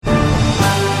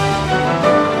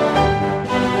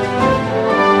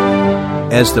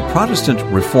As the Protestant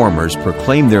reformers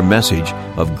proclaimed their message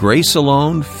of grace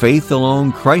alone, faith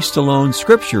alone, Christ alone,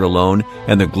 Scripture alone,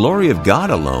 and the glory of God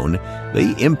alone,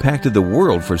 they impacted the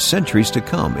world for centuries to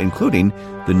come, including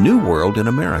the New World in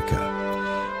America.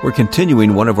 We're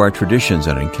continuing one of our traditions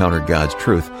on Encounter God's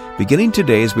Truth, beginning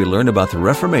today as we learn about the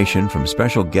Reformation from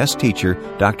special guest teacher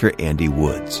Dr. Andy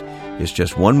Woods. It's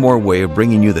just one more way of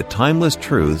bringing you the timeless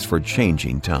truths for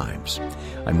changing times.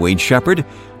 I'm Wayne Shepherd,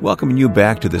 welcoming you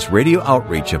back to this radio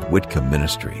outreach of Whitcomb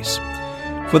Ministries.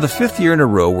 For the fifth year in a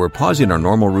row, we're pausing our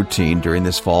normal routine during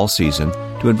this fall season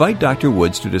to invite Dr.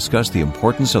 Woods to discuss the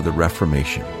importance of the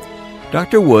Reformation.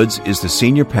 Dr. Woods is the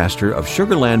senior pastor of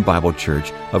Sugar Land Bible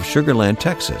Church of Sugar Land,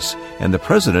 Texas, and the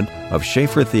president of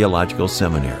Schaeffer Theological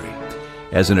Seminary.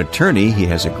 As an attorney, he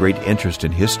has a great interest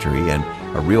in history and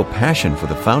a real passion for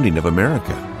the founding of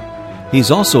America. He's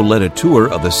also led a tour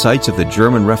of the sites of the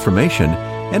German Reformation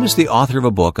and is the author of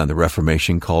a book on the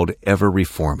Reformation called Ever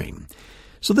Reforming.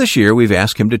 So this year we've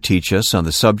asked him to teach us on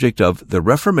the subject of the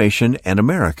Reformation and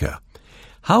America.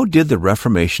 How did the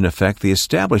Reformation affect the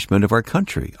establishment of our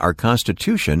country, our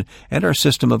Constitution, and our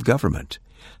system of government?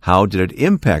 How did it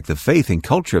impact the faith and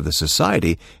culture of the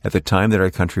society at the time that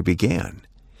our country began?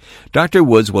 Dr.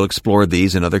 Woods will explore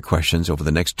these and other questions over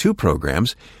the next two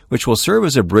programs, which will serve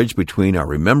as a bridge between our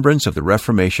remembrance of the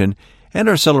Reformation and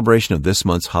our celebration of this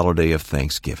month's holiday of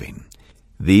Thanksgiving.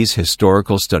 These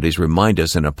historical studies remind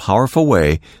us in a powerful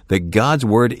way that God's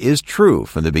Word is true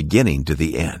from the beginning to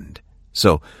the end.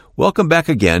 So, welcome back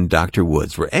again, Dr.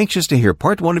 Woods. We're anxious to hear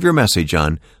part one of your message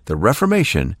on the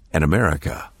Reformation and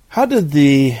America. How did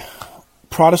the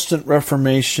Protestant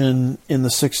Reformation in the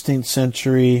 16th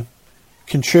century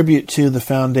contribute to the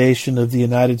foundation of the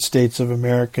United States of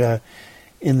America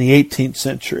in the 18th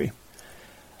century?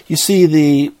 You see,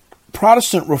 the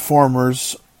Protestant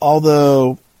reformers,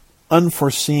 although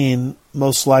unforeseen,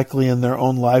 most likely in their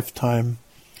own lifetime,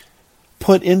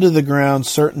 put into the ground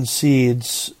certain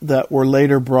seeds that were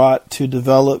later brought to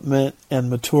development and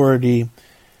maturity,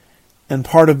 and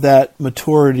part of that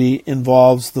maturity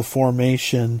involves the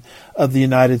formation of the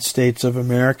United States of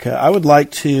America. I would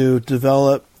like to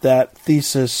develop that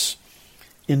thesis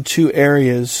in two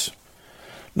areas.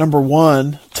 Number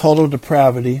one, total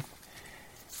depravity,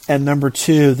 and number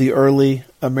two, the early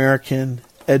American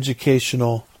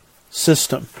educational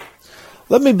system.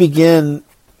 Let me begin,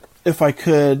 if I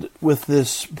could, with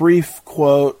this brief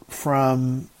quote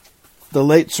from the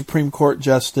late Supreme Court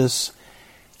Justice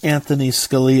Anthony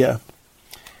Scalia.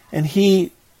 And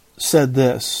he said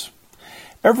this: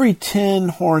 "Every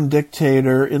tin-horn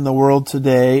dictator in the world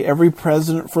today, every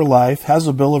president for life, has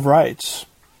a Bill of Rights.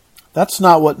 That's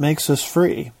not what makes us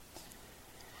free.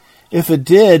 If it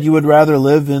did, you would rather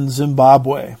live in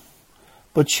Zimbabwe.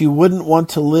 But you wouldn't want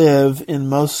to live in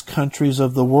most countries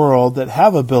of the world that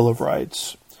have a Bill of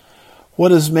Rights.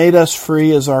 What has made us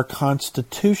free is our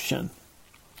Constitution."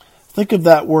 Think of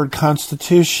that word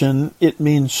Constitution. It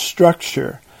means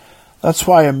structure. That's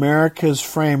why America's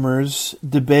framers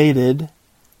debated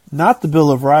not the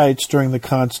Bill of Rights during the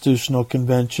Constitutional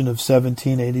Convention of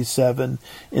 1787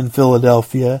 in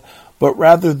Philadelphia, but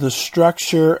rather the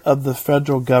structure of the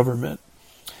federal government.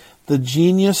 The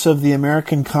genius of the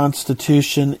American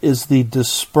Constitution is the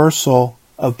dispersal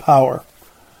of power.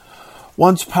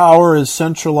 Once power is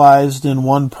centralized in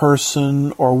one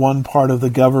person or one part of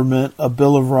the government, a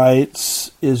Bill of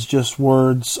Rights is just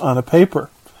words on a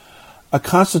paper. A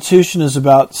Constitution is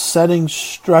about setting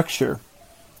structure.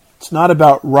 It's not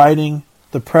about writing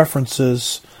the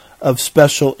preferences of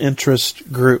special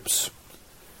interest groups.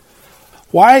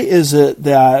 Why is it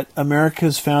that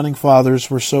America's founding fathers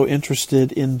were so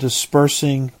interested in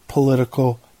dispersing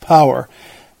political power?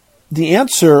 The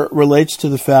answer relates to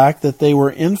the fact that they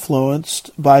were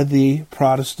influenced by the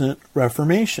Protestant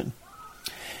Reformation.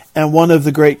 And one of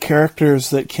the great characters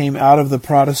that came out of the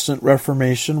Protestant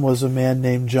Reformation was a man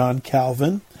named John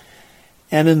Calvin.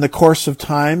 And in the course of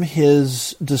time,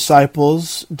 his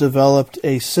disciples developed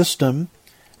a system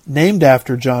named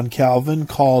after John Calvin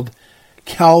called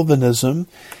Calvinism.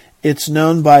 It's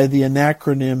known by the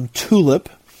acronym TULIP.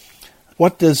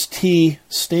 What does T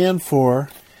stand for?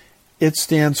 It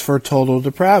stands for total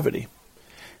depravity.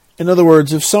 In other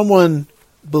words, if someone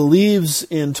believes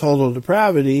in total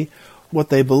depravity, what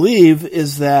they believe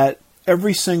is that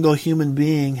every single human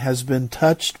being has been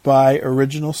touched by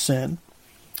original sin,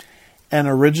 and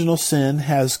original sin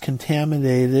has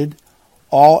contaminated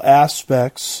all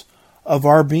aspects of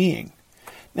our being.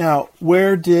 Now,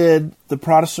 where did the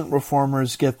Protestant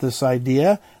reformers get this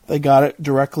idea? They got it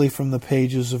directly from the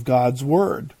pages of God's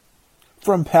Word,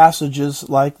 from passages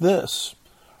like this: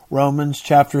 Romans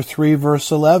chapter 3,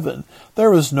 verse 11.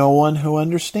 There is no one who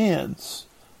understands.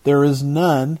 There is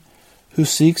none who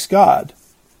seeks God.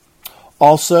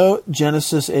 Also,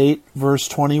 Genesis 8, verse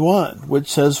 21,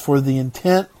 which says, For the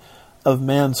intent of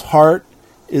man's heart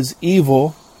is evil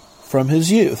from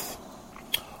his youth.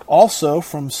 Also,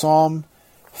 from Psalm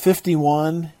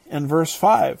 51 and verse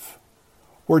 5,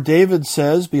 where David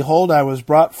says, Behold, I was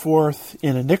brought forth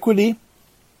in iniquity,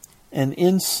 and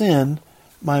in sin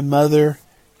my mother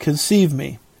conceived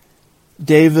me.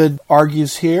 David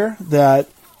argues here that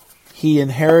he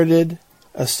inherited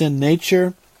a sin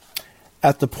nature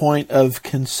at the point of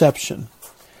conception.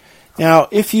 Now,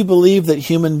 if you believe that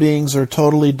human beings are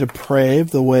totally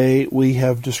depraved the way we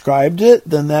have described it,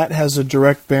 then that has a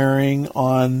direct bearing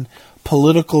on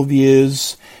political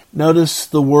views. Notice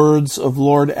the words of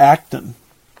Lord Acton,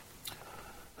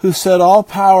 who said, All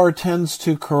power tends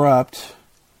to corrupt,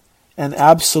 and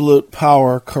absolute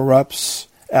power corrupts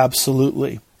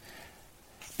absolutely.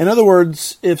 In other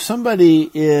words, if somebody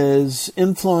is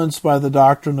influenced by the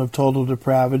doctrine of total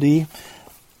depravity,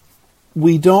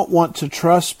 we don't want to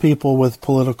trust people with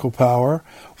political power.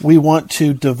 We want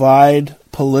to divide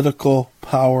political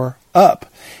power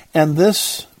up. And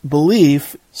this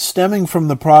belief, stemming from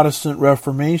the Protestant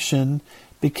Reformation,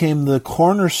 became the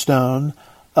cornerstone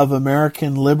of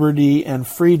American liberty and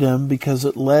freedom because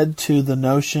it led to the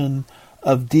notion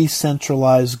of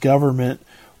decentralized government,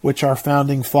 which our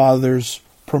founding fathers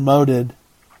promoted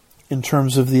in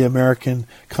terms of the American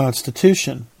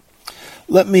Constitution.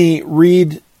 Let me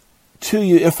read to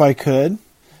you, if I could,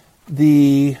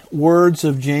 the words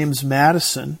of James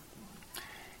Madison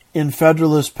in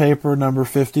Federalist Paper number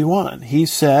 51. He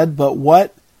said, But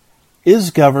what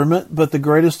is government but the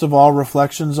greatest of all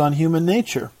reflections on human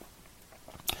nature?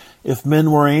 If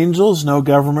men were angels, no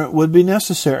government would be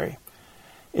necessary.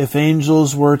 If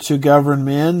angels were to govern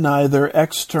men, neither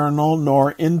external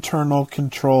nor internal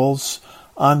controls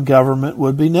on government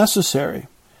would be necessary.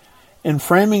 In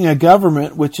framing a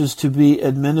government which is to be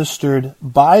administered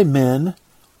by men,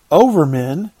 over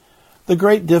men, the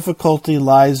great difficulty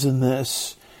lies in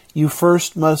this. You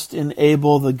first must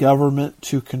enable the government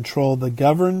to control the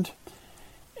governed,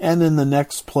 and in the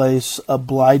next place,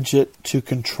 oblige it to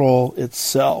control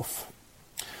itself.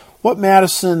 What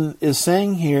Madison is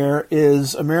saying here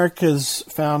is America's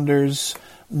founders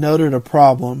noted a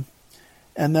problem,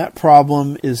 and that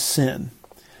problem is sin.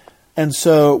 And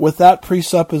so with that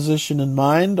presupposition in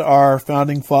mind, our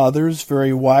founding fathers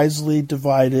very wisely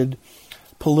divided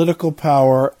political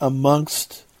power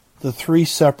amongst the three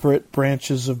separate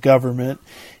branches of government.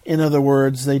 In other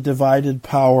words, they divided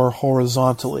power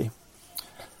horizontally.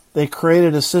 They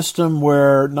created a system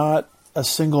where not a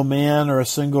single man or a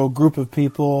single group of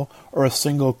people or a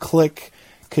single clique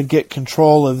could get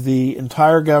control of the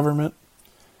entire government,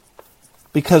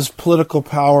 because political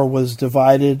power was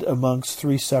divided amongst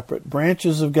three separate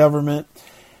branches of government,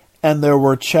 and there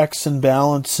were checks and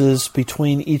balances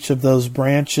between each of those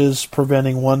branches,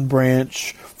 preventing one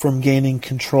branch from gaining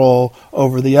control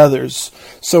over the others.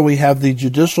 So we have the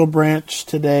judicial branch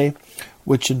today,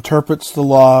 which interprets the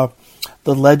law,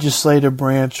 the legislative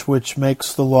branch, which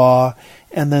makes the law,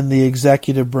 and then the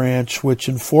executive branch, which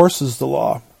enforces the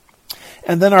law.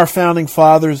 And then our founding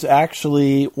fathers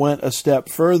actually went a step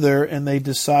further, and they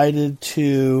decided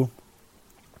to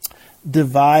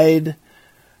divide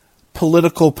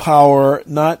political power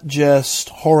not just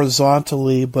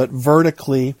horizontally but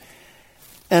vertically,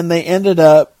 and they ended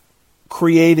up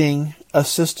creating a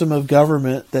system of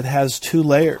government that has two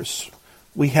layers.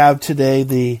 We have today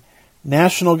the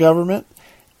national government,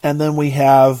 and then we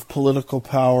have political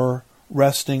power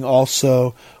resting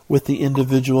also with the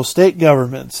individual state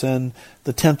governments. And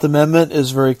the 10th Amendment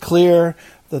is very clear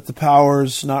that the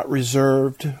powers not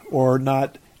reserved or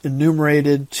not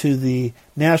enumerated to the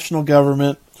national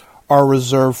government are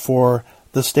reserved for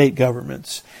the state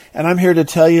governments. And I'm here to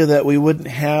tell you that we wouldn't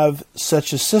have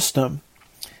such a system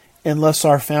unless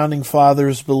our founding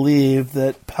fathers believed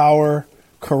that power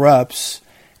corrupts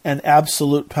and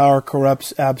absolute power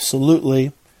corrupts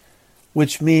absolutely,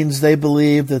 which means they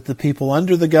believe that the people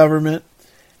under the government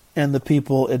and the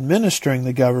people administering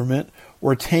the government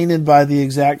were tainted by the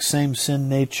exact same sin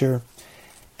nature.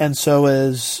 And so,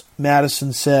 as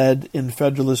Madison said in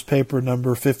Federalist Paper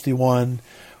number 51,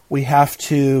 we have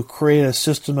to create a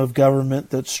system of government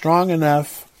that's strong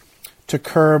enough to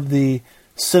curb the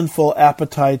sinful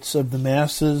appetites of the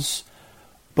masses,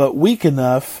 but weak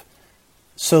enough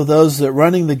so those that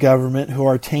running the government who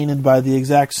are tainted by the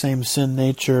exact same sin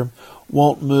nature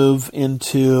won't move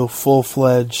into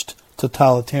full-fledged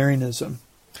totalitarianism.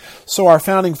 So our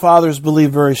founding fathers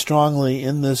believed very strongly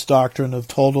in this doctrine of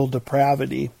total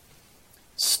depravity.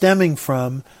 stemming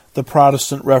from the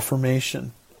Protestant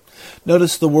Reformation.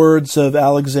 Notice the words of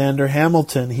Alexander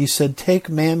Hamilton. He said, "Take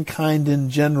mankind in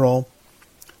general,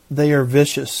 they are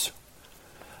vicious."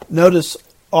 Notice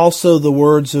also the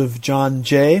words of John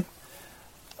Jay,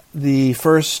 the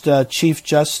first Chief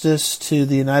Justice to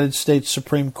the United States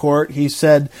Supreme Court. He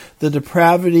said, "The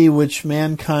depravity which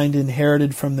mankind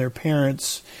inherited from their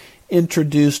parents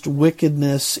introduced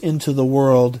wickedness into the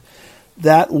world.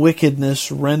 That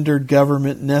wickedness rendered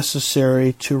government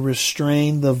necessary to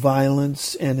restrain the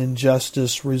violence and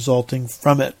injustice resulting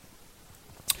from it."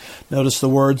 Notice the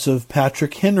words of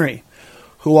Patrick Henry,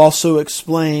 who also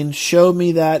explained, "Show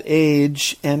me that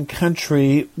age and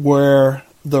country where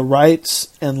the rights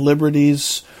and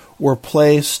liberties were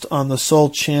placed on the sole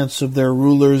chance of their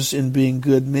rulers in being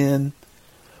good men,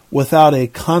 without a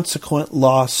consequent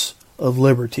loss of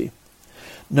liberty."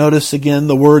 Notice again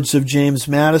the words of James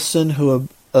Madison, who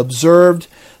observed,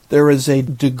 "There is a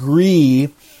degree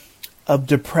of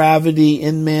depravity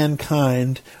in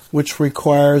mankind which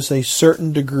requires a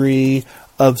certain degree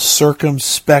of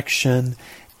circumspection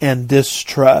and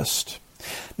distrust."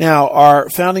 Now, our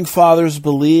founding fathers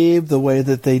believed the way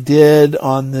that they did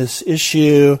on this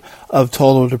issue of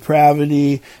total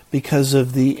depravity because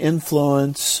of the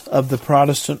influence of the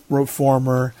Protestant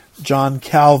reformer John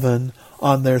Calvin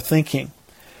on their thinking.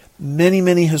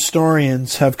 Many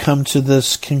historians have come to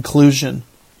this conclusion.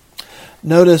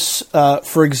 Notice,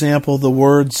 for example, the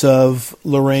words of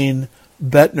Loraine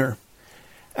Boettner.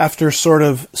 After sort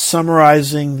of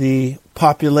summarizing the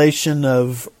population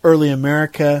of early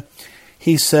America,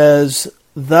 he says,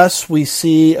 "Thus we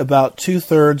see about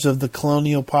 2/3 of the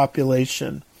colonial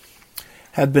population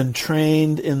had been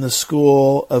trained in the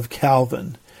school of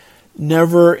Calvin.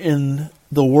 Never in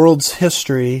the world's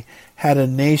history had a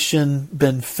nation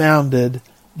been founded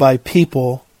by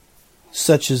people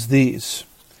such as these."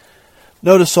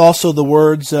 Notice also the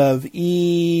words of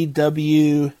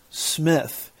E.W.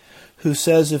 Smith, who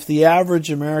says, "If the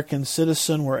average American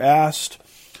citizen were asked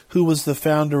who was the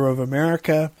founder of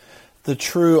America, the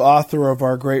true author of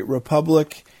our great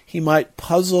republic, he might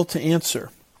puzzle to answer.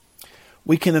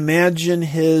 We can imagine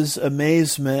his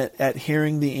amazement at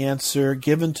hearing the answer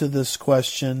given to this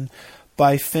question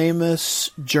by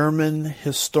famous German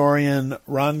historian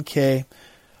Ranke,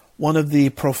 one of the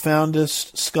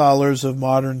profoundest scholars of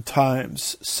modern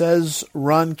times. Says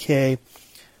Ranke,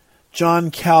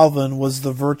 John Calvin was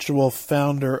the virtual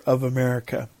founder of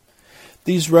America.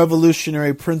 These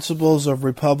revolutionary principles of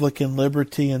republican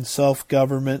liberty and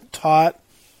self-government taught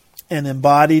and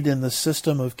embodied in the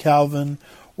system of Calvin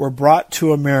were brought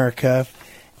to America,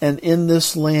 and in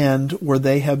this land where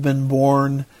they have been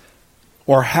born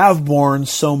or have borne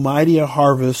so mighty a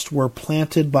harvest were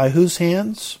planted by whose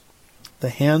hands? The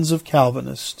hands of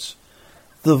Calvinists.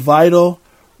 The vital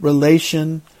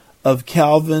relation of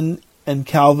Calvin and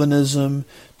Calvinism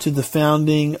to the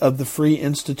founding of the free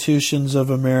institutions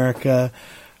of America,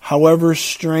 however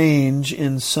strange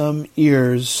in some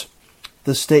ears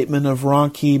the statement of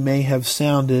Ranke may have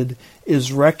sounded,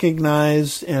 is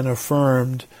recognized and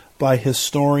affirmed by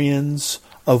historians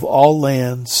of all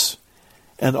lands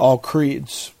and all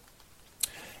creeds.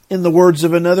 In the words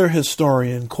of another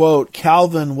historian, quote,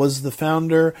 Calvin was the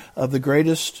founder of the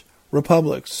greatest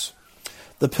republics.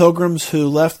 The pilgrims who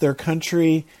left their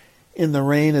country in the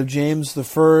reign of James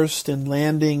I and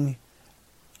landing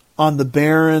on the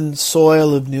barren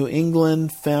soil of New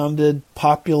England founded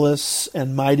populous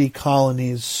and mighty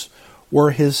colonies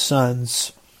were his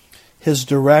sons, his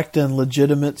direct and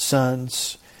legitimate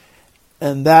sons.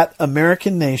 And that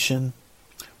American nation,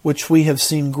 which we have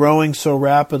seen growing so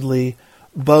rapidly,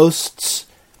 boasts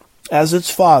as its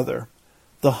father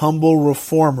the humble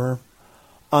reformer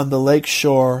on the lake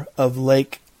shore of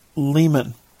Lake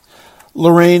Leman.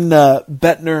 Loraine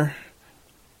Boettner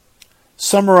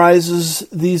summarizes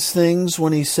these things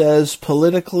when he says,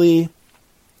 politically,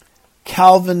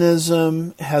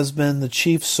 Calvinism has been the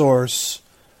chief source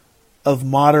of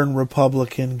modern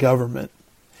Republican government.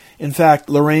 In fact,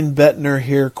 Loraine Boettner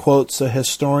here quotes a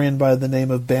historian by the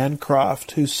name of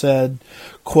Bancroft who said,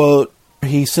 quote,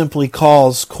 he simply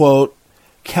calls, quote,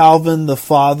 Calvin the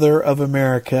father of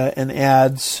America, and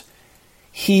adds,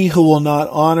 he who will not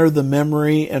honor the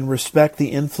memory and respect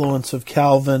the influence of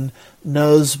Calvin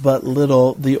knows but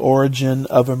little the origin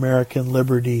of American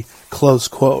liberty, close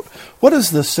quote. What is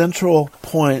the central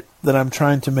point that I'm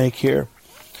trying to make here?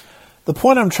 The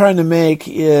point I'm trying to make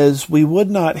is we would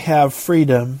not have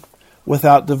freedom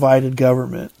without divided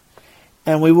government.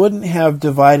 And we wouldn't have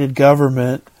divided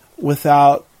government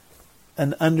without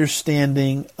an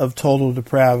understanding of total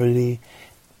depravity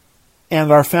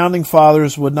And our founding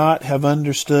fathers would not have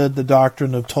understood the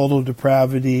doctrine of total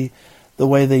depravity the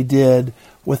way they did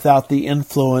without the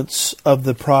influence of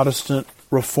the Protestant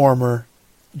reformer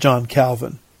John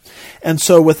Calvin. And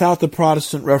so without the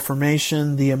Protestant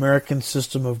Reformation, the American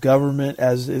system of government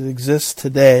as it exists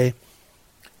today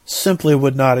simply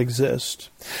would not exist.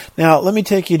 Now, let me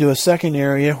take you to a second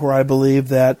area where I believe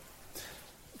that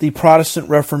the Protestant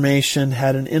Reformation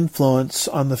had an influence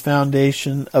on the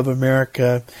foundation of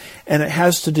America, and it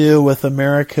has to do with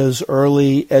America's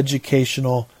early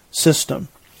educational system.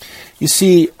 You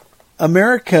see,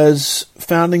 America's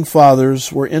founding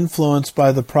fathers were influenced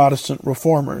by the Protestant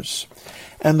reformers.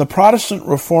 And the Protestant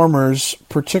reformers,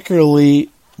 particularly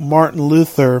Martin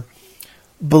Luther,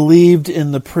 believed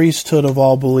in the priesthood of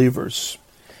all believers.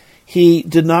 He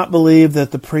did not believe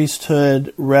that the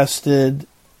priesthood rested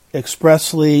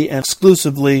expressly and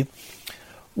exclusively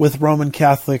with Roman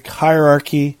Catholic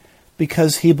hierarchy,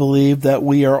 because he believed that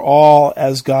we are all,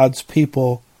 as God's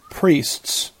people,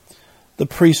 priests, the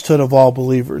priesthood of all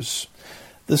believers.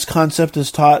 This concept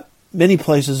is taught many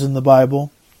places in the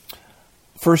Bible.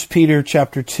 1 Peter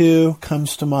chapter 2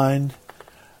 comes to mind,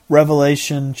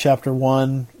 Revelation chapter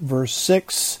 1 verse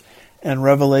 6, and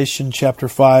Revelation chapter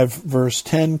 5 verse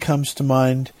 10 comes to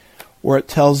mind, where it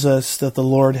tells us that the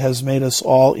Lord has made us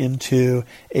all into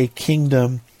a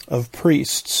kingdom of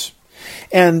priests.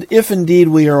 And if indeed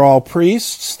we are all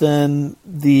priests, then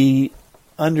the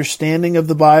understanding of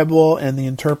the Bible and the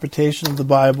interpretation of the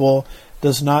Bible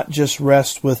does not just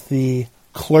rest with the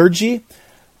clergy,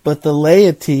 but the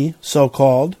laity,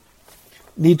 so-called,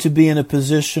 need to be in a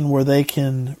position where they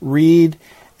can read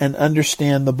and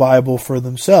understand the Bible for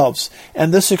themselves.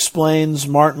 And this explains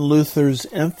Martin Luther's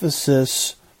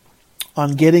emphasis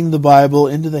on getting the Bible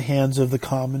into the hands of the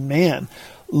common man.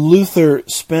 Luther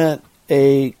spent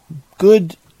a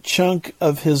good chunk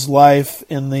of his life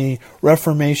in the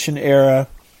Reformation era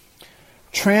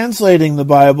translating the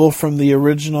Bible from the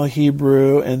original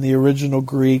Hebrew and the original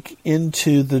Greek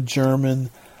into the German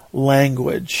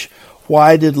language.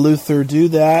 Why did Luther do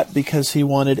that? Because he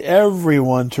wanted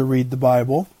everyone to read the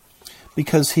Bible,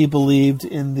 because he believed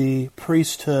in the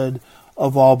priesthood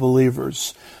of all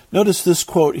believers. Notice this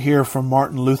quote here from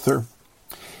Martin Luther.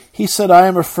 He said, "I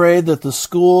am afraid that the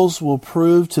schools will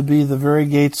prove to be the very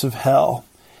gates of hell,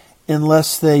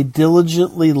 unless they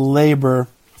diligently labor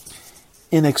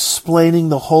in explaining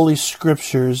the Holy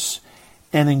Scriptures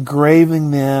and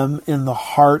engraving them in the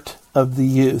heart of the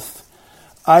youth.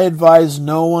 I advise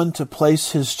no one to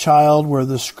place his child where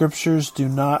the Scriptures do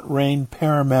not reign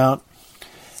paramount.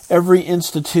 Every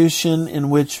institution in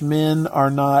which men are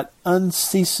not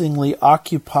unceasingly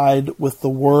occupied with the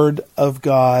Word of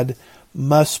God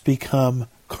must become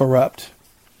corrupt."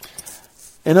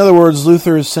 In other words,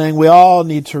 Luther is saying we all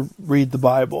need to read the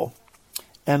Bible,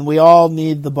 and we all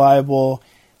need the Bible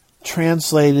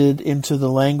translated into the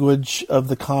language of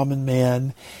the common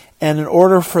man. And in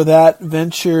order for that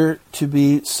venture to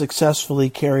be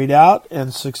successfully carried out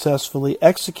and successfully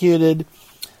executed,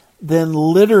 then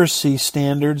literacy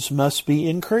standards must be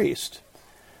increased.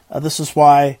 This is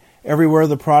why everywhere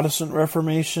the Protestant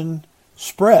Reformation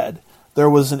spread, there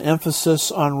was an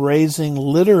emphasis on raising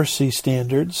literacy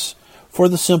standards, for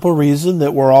the simple reason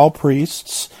that we're all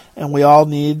priests and we all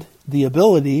need the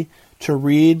ability to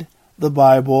read the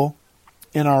Bible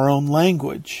in our own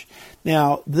language.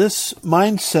 Now, this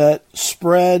mindset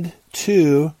spread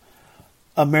to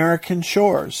American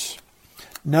shores.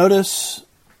 Notice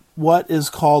what is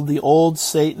called the Old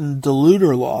Satan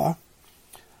Deluder Law,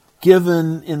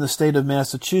 given in the state of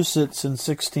Massachusetts in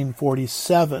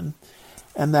 1647.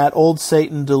 And that Old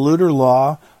Satan Deluder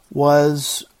Law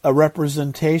was a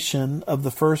representation of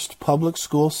the first public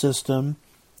school system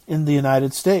in the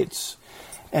United States.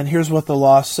 And here's what the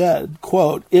law said,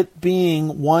 quote, "It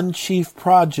being one chief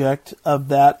project of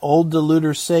that old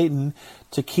deluder Satan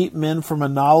to keep men from a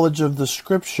knowledge of the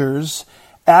Scriptures,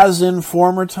 as in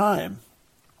former time.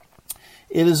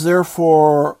 It is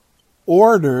therefore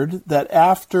ordered that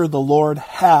after the Lord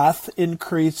hath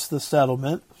increased the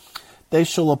settlement, they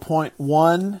shall appoint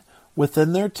one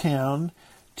within their town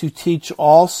to teach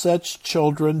all such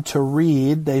children to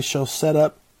read. They shall set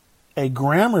up a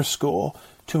grammar school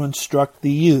to instruct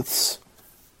the youths."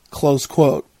 Close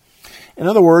quote. In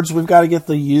other words, we've got to get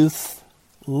the youth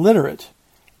literate.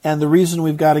 And the reason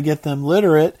we've got to get them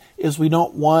literate is we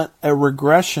don't want a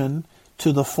regression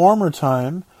to the former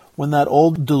time when that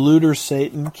old deluder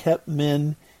Satan kept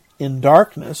men in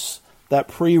darkness, that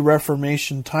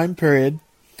pre-Reformation time period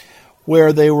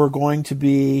where they were going to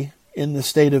be in the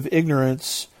state of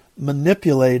ignorance,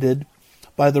 manipulated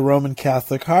by the Roman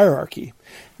Catholic hierarchy.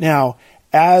 Now,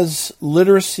 as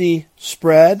literacy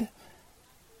spread,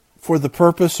 for the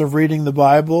purpose of reading the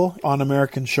Bible on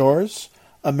American shores,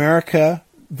 America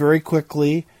very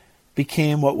quickly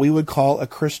became what we would call a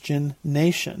Christian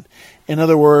nation. In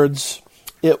other words,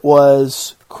 it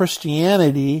was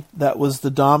Christianity that was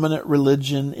the dominant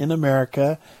religion in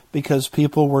America because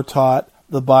people were taught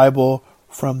the Bible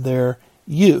from their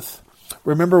youth.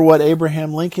 Remember what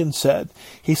Abraham Lincoln said.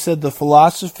 He said the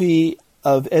philosophy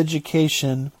of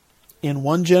education in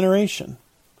one generation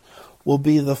will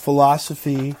be the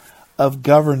philosophy of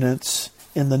governance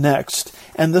in the next.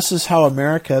 And this is how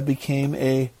America became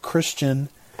a Christian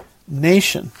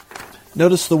nation.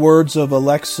 Notice the words of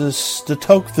Alexis de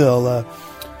Tocqueville, a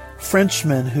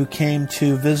Frenchman who came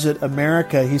to visit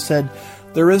America. He said,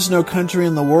 "There is no country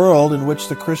in the world in which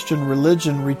the Christian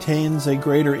religion retains a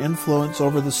greater influence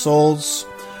over the souls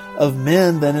of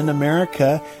men than in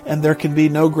America, and there can be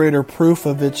no greater proof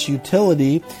of its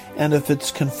utility and of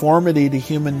its conformity to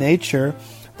human nature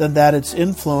than that its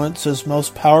influence is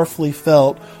most powerfully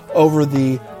felt over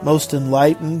the most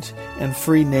enlightened and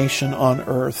free nation on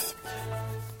earth."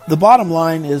 The bottom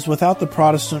line is, without the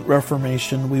Protestant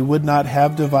Reformation, we would not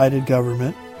have divided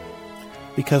government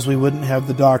because we wouldn't have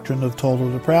the doctrine of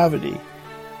total depravity.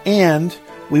 And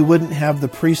we wouldn't have the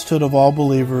priesthood of all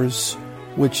believers,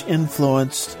 which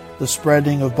influenced the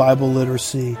spreading of Bible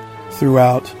literacy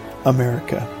throughout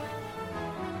America.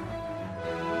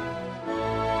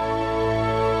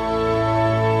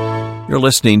 You're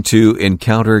listening to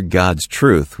Encounter God's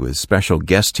Truth with special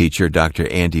guest teacher Dr.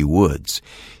 Andy Woods.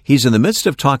 He's in the midst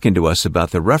of talking to us about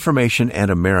the Reformation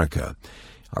and America.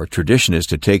 Our tradition is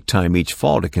to take time each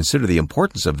fall to consider the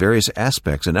importance of various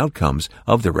aspects and outcomes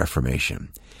of the Reformation.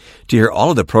 To hear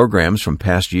all of the programs from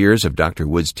past years of Dr.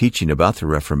 Woods' teaching about the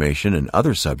Reformation and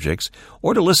other subjects,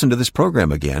 or to listen to this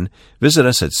program again, visit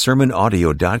us at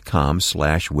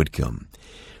sermonaudio.com/Whitcomb.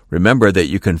 Remember that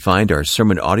you can find our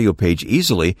sermon audio page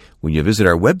easily when you visit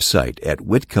our website at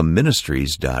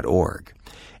whitcombministries.org.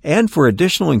 And for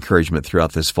additional encouragement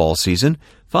throughout this fall season,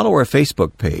 follow our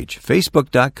Facebook page,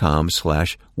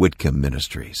 facebook.com/Whitcomb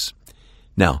Ministries.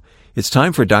 Now, it's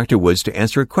time for Dr. Woods to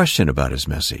answer a question about his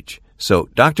message. So,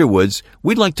 Dr. Woods,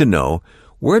 we'd like to know,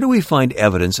 where do we find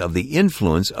evidence of the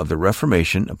influence of the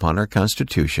Reformation upon our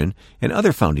Constitution and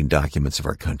other founding documents of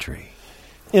our country?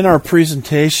 In our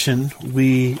presentation,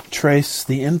 we trace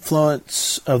the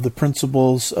influence of the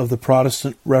principles of the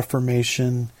Protestant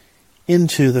Reformation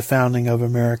into the founding of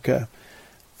America.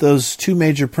 Those two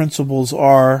major principles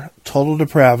are total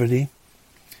depravity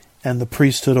and the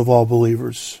priesthood of all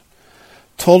believers.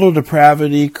 Total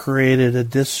depravity created a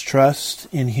distrust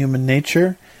in human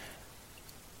nature.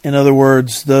 In other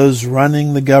words, those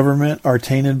running the government are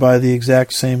tainted by the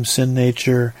exact same sin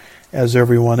nature as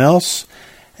everyone else,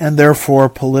 and therefore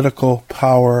political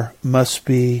power must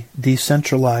be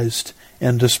decentralized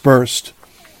and dispersed.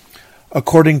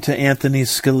 According to Anthony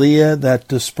Scalia, that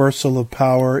dispersal of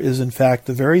power is in fact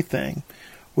the very thing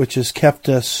which has kept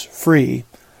us free,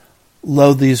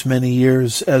 lo these many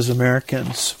years as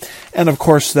Americans. And of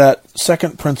course that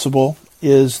second principle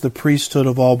is the priesthood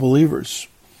of all believers.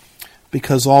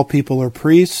 Because all people are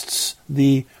priests,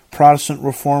 the Protestant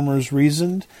reformers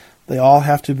reasoned, they all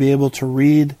have to be able to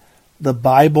read the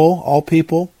Bible, all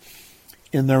people,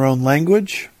 in their own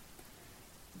language.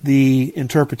 The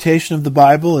interpretation of the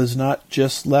Bible is not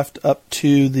just left up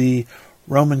to the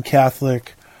Roman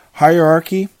Catholic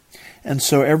hierarchy. And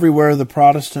so everywhere the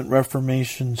Protestant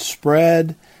Reformation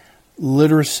spread,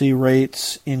 literacy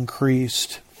rates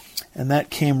increased. And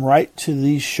that came right to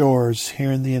these shores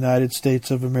here in the United States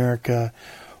of America,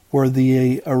 where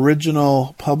the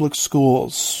original public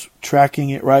schools,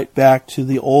 tracking it right back to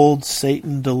the old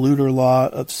Satan Deluder Law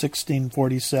of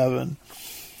 1647,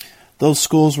 those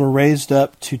schools were raised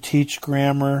up to teach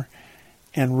grammar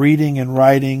and reading and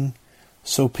writing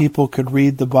so people could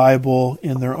read the Bible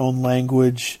in their own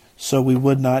language, so we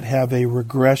would not have a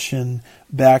regression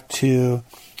back to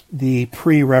the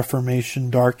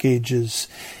pre-Reformation Dark Ages.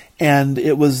 And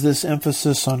it was this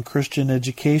emphasis on Christian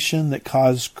education that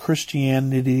caused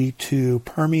Christianity to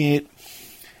permeate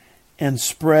and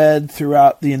spread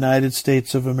throughout the United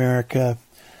States of America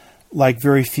like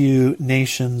very few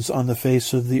nations on the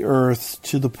face of the earth,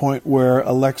 to the point where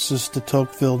Alexis de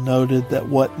Tocqueville noted that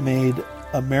what made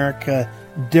America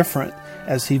different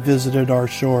as he visited our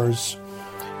shores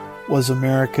was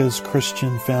America's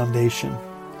Christian foundation.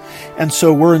 And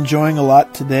so we're enjoying a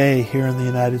lot today here in the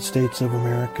United States of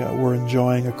America. We're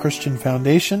enjoying a Christian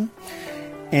foundation,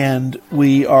 and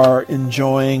we are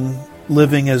enjoying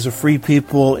living as a free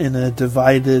people in a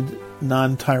divided,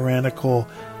 non-tyrannical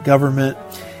government.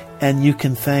 And you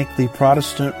can thank the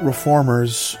Protestant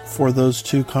reformers for those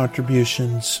two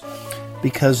contributions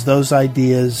because those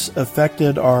ideas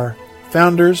affected our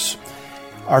founders.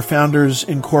 Our founders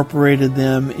incorporated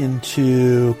them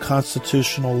into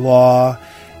constitutional law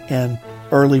and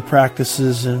early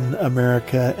practices in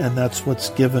America, and that's what's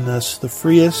given us the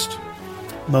freest,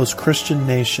 most Christian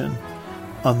nation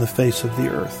on the face of the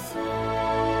earth.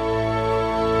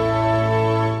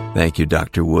 Thank you,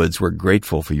 Dr. Woods. We're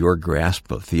grateful for your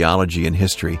grasp of theology and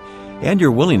history and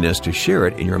your willingness to share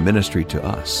it in your ministry to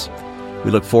us.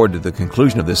 We look forward to the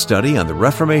conclusion of this study on the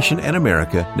Reformation and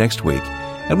America next week,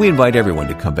 and we invite everyone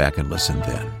to come back and listen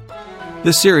then.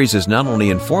 This series is not only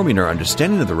informing our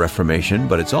understanding of the Reformation,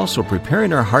 but it's also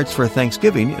preparing our hearts for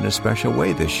Thanksgiving in a special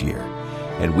way this year.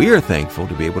 And we are thankful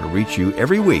to be able to reach you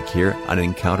every week here on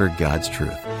Encounter God's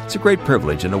Truth. It's a great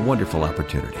privilege and a wonderful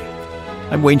opportunity.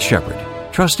 I'm Wayne Shepherd,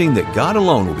 trusting that God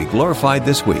alone will be glorified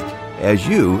this week as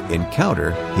you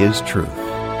encounter His truth.